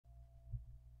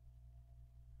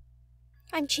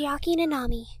I'm Chiaki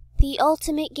Nanami, the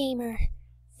ultimate gamer.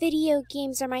 Video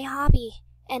games are my hobby,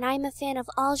 and I'm a fan of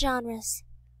all genres.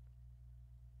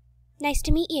 Nice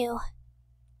to meet you.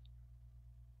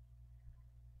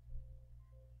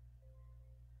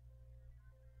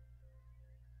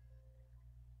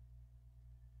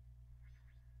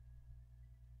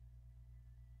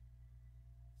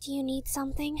 Do you need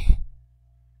something?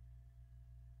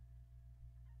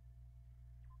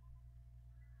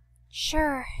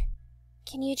 Sure.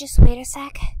 Can you just wait a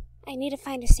sec? I need to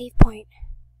find a save point.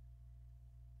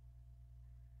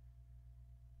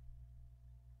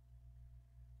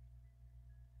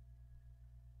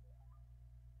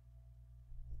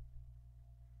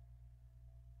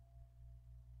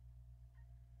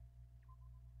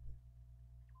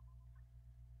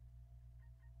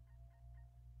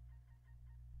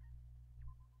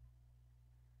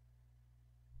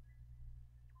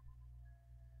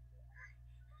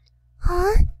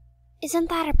 Huh? Isn't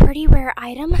that a pretty rare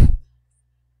item?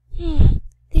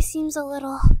 This seems a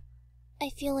little... I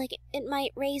feel like it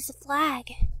might raise a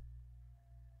flag.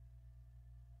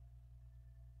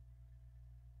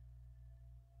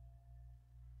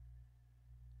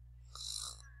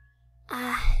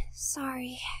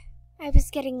 Sorry. I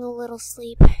was getting a little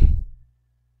sleep.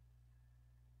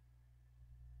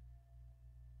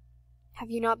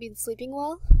 Have you not been sleeping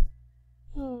well?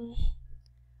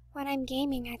 When I'm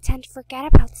gaming, I tend to forget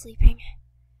about sleeping.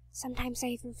 Sometimes I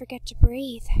even forget to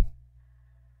breathe.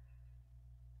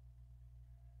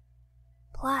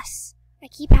 Plus, I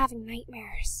keep having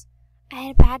nightmares. I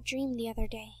had a bad dream the other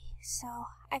day, so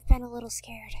I've been a little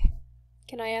scared.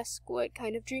 Can I ask what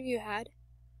kind of dream you had?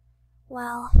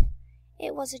 Well,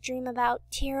 it was a dream about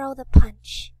Tiro the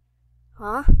Punch.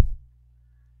 Huh?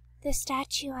 The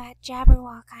statue at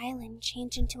Jabberwock Island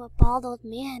changed into a bald old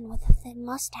man with a thin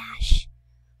mustache.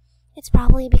 It's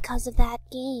probably because of that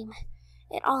game.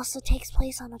 It also takes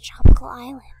place on a tropical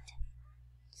island.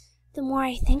 The more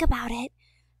I think about it,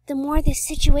 the more this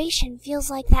situation feels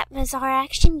like that bizarre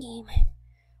action game.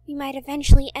 We might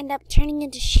eventually end up turning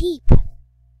into sheep.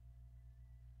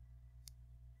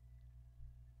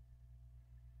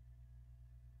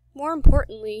 More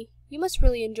importantly, you must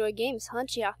really enjoy games, huh,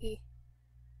 Chiaki?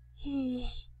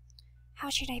 How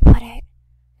should I put it?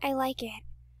 I like it,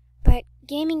 but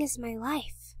gaming is my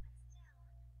life.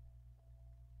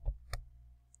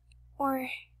 Or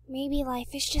maybe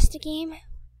life is just a game?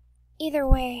 Either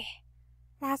way,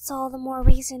 that's all the more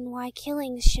reason why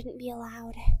killings shouldn't be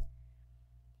allowed.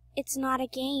 It's not a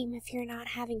game if you're not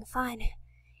having fun.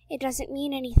 It doesn't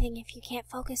mean anything if you can't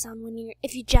focus on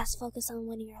if you just focus on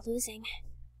winning or losing.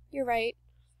 You're right.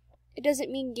 It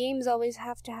doesn't mean games always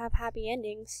have to have happy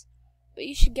endings. But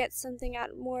you should get something out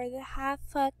more than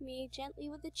fuck me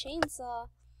gently with a chainsaw.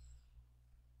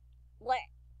 What?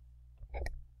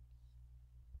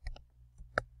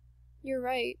 You're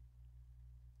right.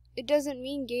 It doesn't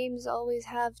mean games always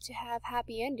have to have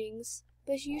happy endings,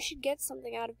 but you should get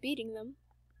something out of beating them.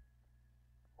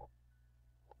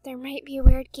 There might be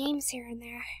weird games here and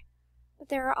there, but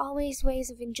there are always ways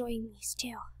of enjoying these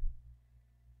too.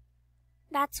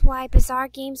 That's why bizarre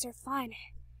games are fun.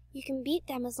 You can beat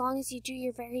them as long as you do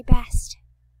your very best.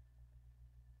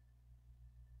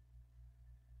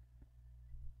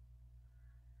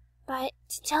 But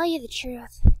to tell you the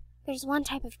truth, there's one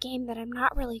type of game that I'm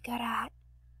not really good at.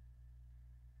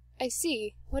 I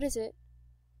see. What is it?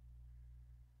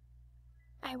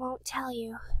 I won't tell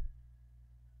you.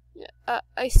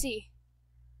 I see.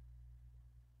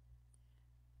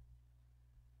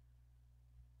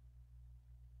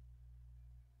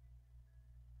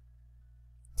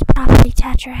 It's probably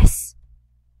Tetris.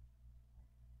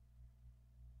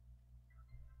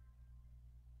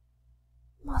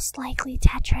 Most likely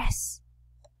Tetris.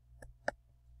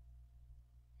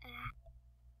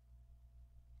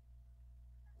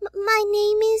 My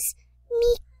name is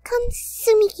Mikan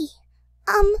Tsumiki.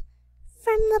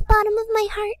 From the bottom of my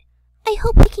heart, I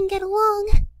hope we can get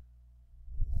along.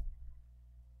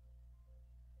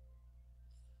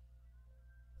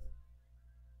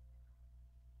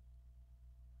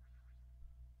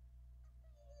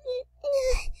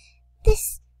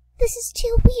 This is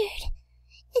too weird.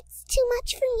 It's too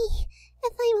much for me.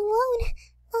 If I'm alone,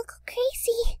 I'll go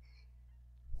crazy.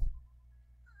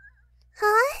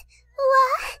 Huh?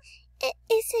 What?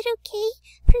 Is it okay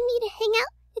for me to hang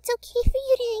out? It's okay for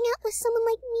you to hang out with someone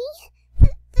like me?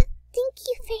 Thank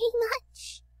you very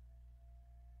much.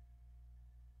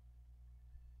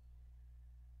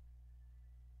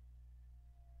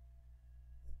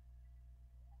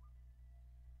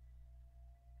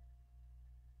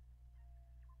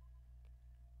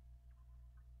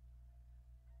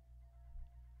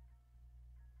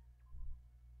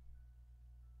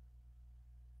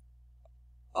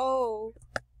 Oh.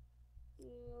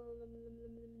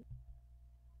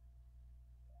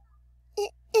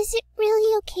 Is it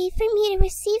really okay for me to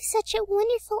receive such a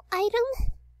wonderful item?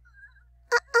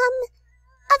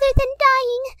 Other than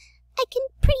dying, I can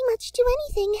pretty much do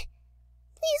anything.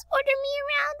 Please order me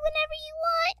around whenever you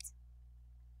want.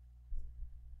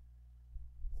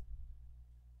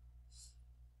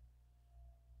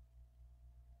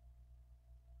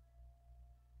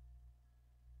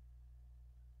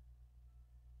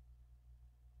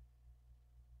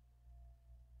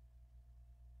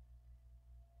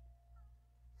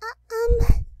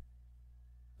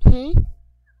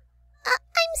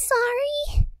 I'm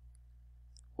sorry.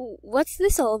 What's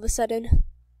this all of a sudden?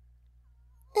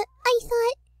 I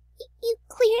thought you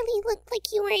clearly looked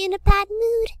like you were in a bad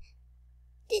mood.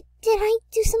 Did I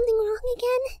do something wrong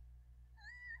again?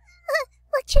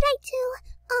 What should I do?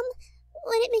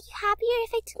 Would it make you happier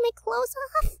if I took my clothes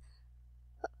off?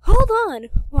 Hold on!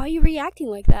 Why are you reacting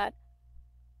like that?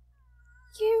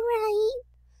 You're right.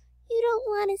 You don't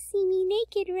want to see me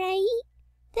naked, right?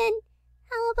 Then,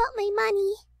 how about my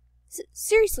money?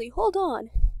 Seriously, hold on.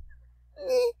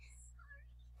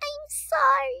 I'm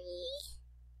sorry.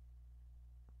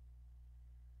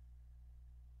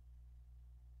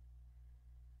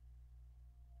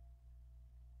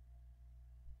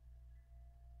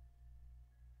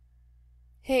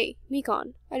 Hey,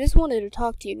 Mikan, I just wanted to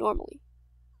talk to you normally.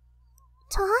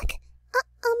 Talk?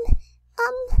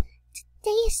 Today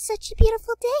is such a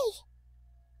beautiful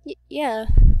day. Yeah.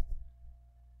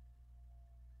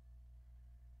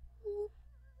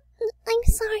 I'm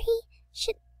sorry.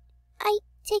 Should I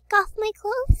take off my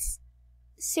clothes?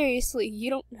 Seriously,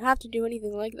 you don't have to do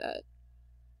anything like that.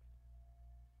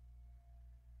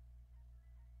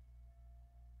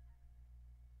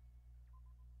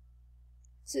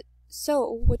 So,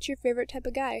 what's your favorite type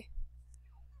of guy?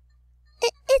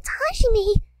 It's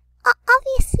Hashime.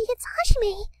 Obviously, it's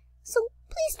Hashime. So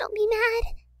please don't be mad.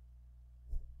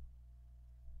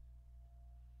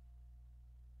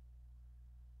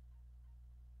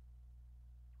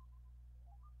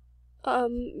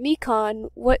 Mikan,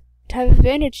 what type of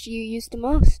bandage do you use the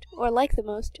most, or like the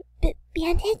most?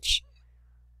 Bandage?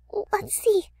 Let's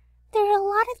see. There are a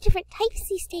lot of different types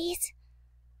these days.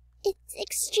 It's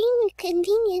extremely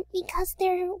convenient because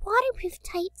there are waterproof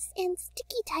types and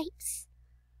sticky types.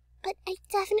 But I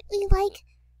definitely like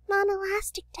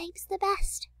non-elastic types the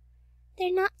best.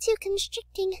 They're not too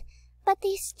constricting, but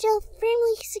they still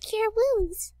firmly secure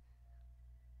wounds.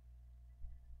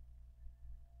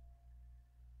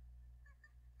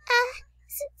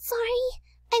 Sorry.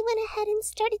 I went ahead and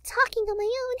started talking on my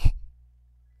own.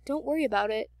 Don't worry about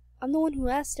it. I'm the one who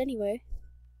asked anyway.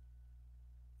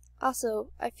 Also,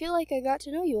 I feel like I got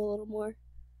to know you a little more.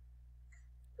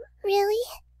 Really?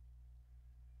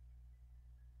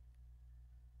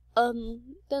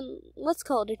 Then let's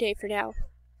call it a day for now.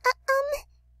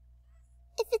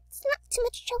 If it's not too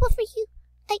much trouble for you,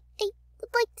 I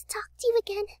would like to talk to you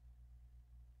again.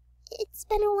 It's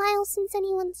been a while since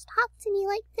anyone's talked to me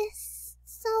like this,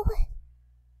 so...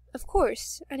 Of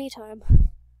course, anytime.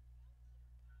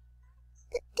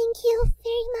 Thank you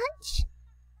very much.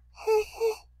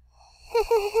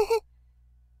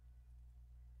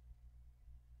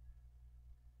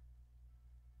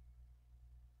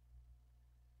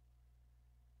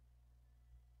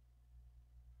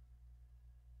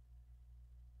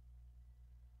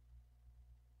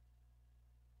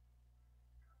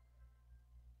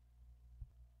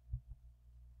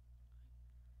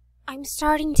 I'm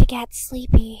starting to get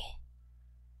sleepy.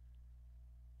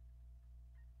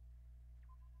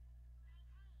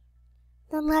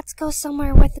 Then let's go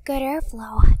somewhere with a good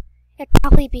airflow. It'd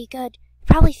probably be good. It'd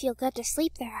probably feel good to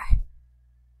sleep there.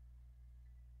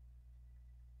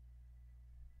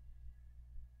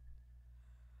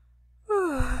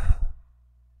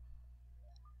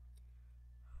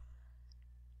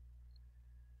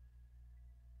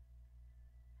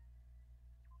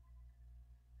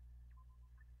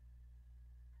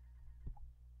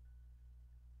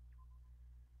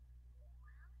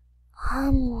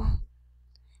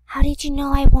 How did you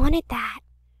know I wanted that?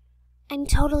 I'm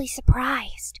totally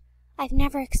surprised. I've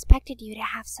never expected you to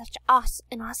have such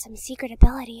an awesome secret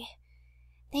ability.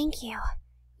 Thank you.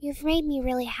 You've made me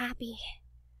really happy.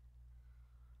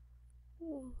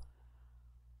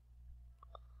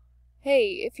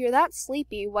 Hey, if you're that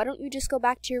sleepy, why don't you just go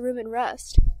back to your room and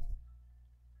rest?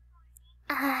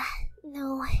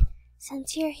 No.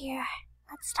 Since you're here,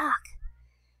 let's talk.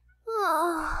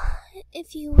 Oh,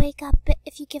 if you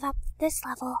give up this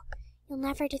level, you'll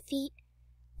never defeat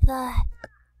the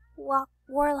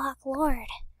Warlock Lord.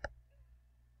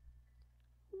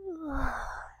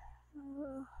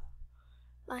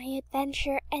 My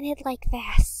adventure ended like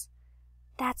this.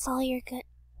 That's all you're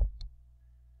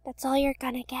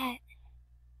gonna get.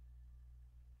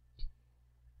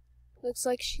 Looks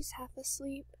like she's half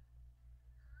asleep.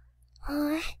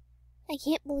 Huh? I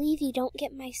can't believe you don't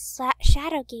get my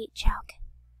Shadowgate joke.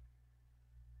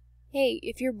 Hey,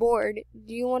 if you're bored,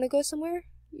 do you want to go somewhere?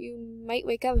 You might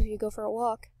wake up if you go for a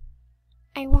walk.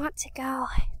 I want to go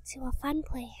to a fun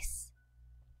place.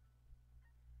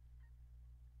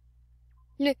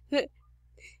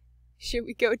 Should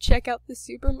we go check out the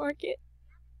supermarket?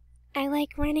 I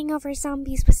like running over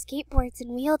zombies with skateboards and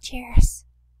wheelchairs.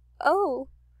 Oh.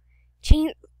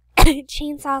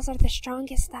 Chainsaws are the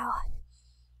strongest, though.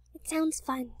 It sounds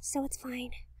fun, so it's fine.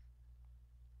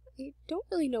 I don't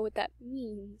really know what that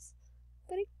means,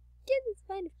 but I guess it's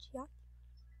fine if Chiaki.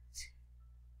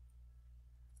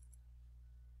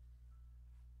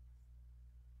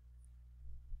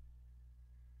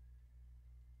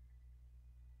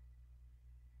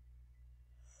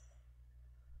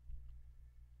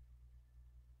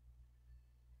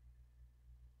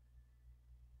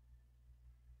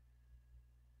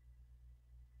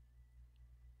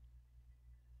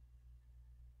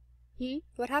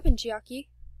 What happened, Chiaki?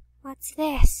 What's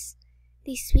this?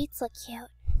 These sweets look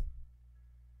cute.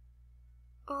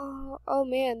 Oh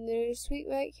man, there's sweet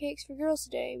white cakes for girls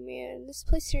today. Man, this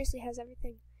place seriously has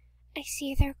everything. I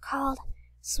see they're called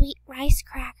sweet rice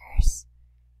crackers.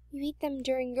 You eat them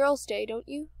during Girls' Day, don't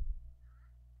you?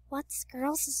 What's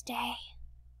Girls' Day?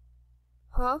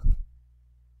 Huh?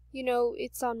 You know,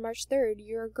 it's on March 3rd.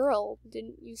 You're a girl.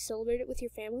 Didn't you celebrate it with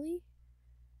your family?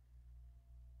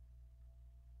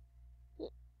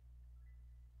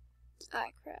 Ah,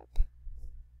 crap.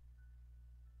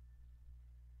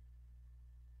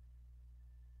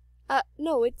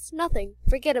 No, it's nothing.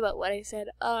 Forget about what I said.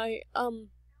 I don't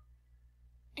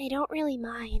really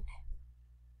mind.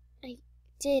 I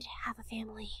did have a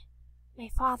family. My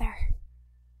father.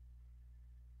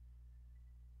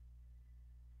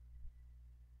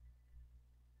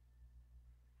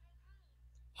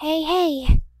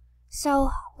 Hey!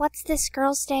 So, what's this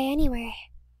Girls' Day anyway?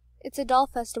 It's a doll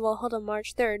festival held on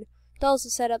March 3rd. Dolls are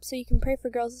set up so you can pray for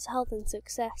girls' health and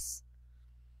success.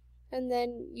 And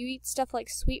then you eat stuff like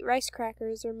sweet rice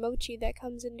crackers or mochi that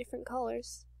comes in different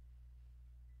colors.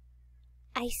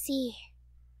 I see.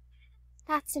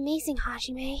 That's amazing,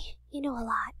 Hajime. You know a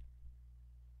lot.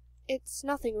 It's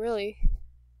nothing, really.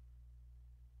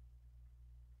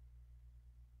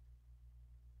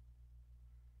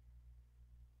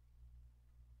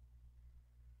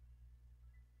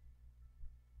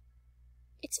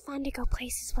 It's fun to go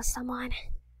places with someone.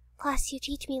 Plus, you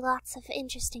teach me lots of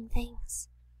interesting things.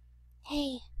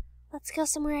 Hey, let's go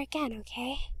somewhere again,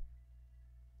 okay?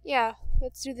 Yeah,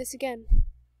 let's do this again.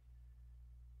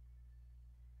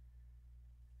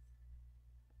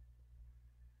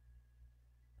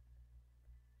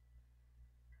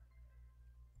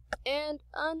 And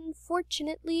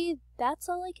unfortunately, that's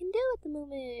all I can do at the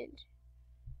moment.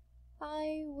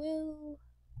 I will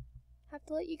have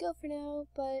to let you go for now,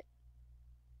 but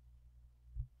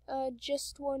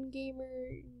just one gamer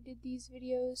did these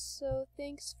videos, so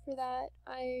thanks for that.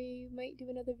 I might do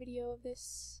another video of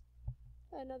this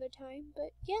another time,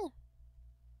 but yeah.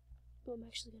 Well, I'm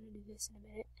actually gonna do this in a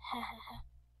minute.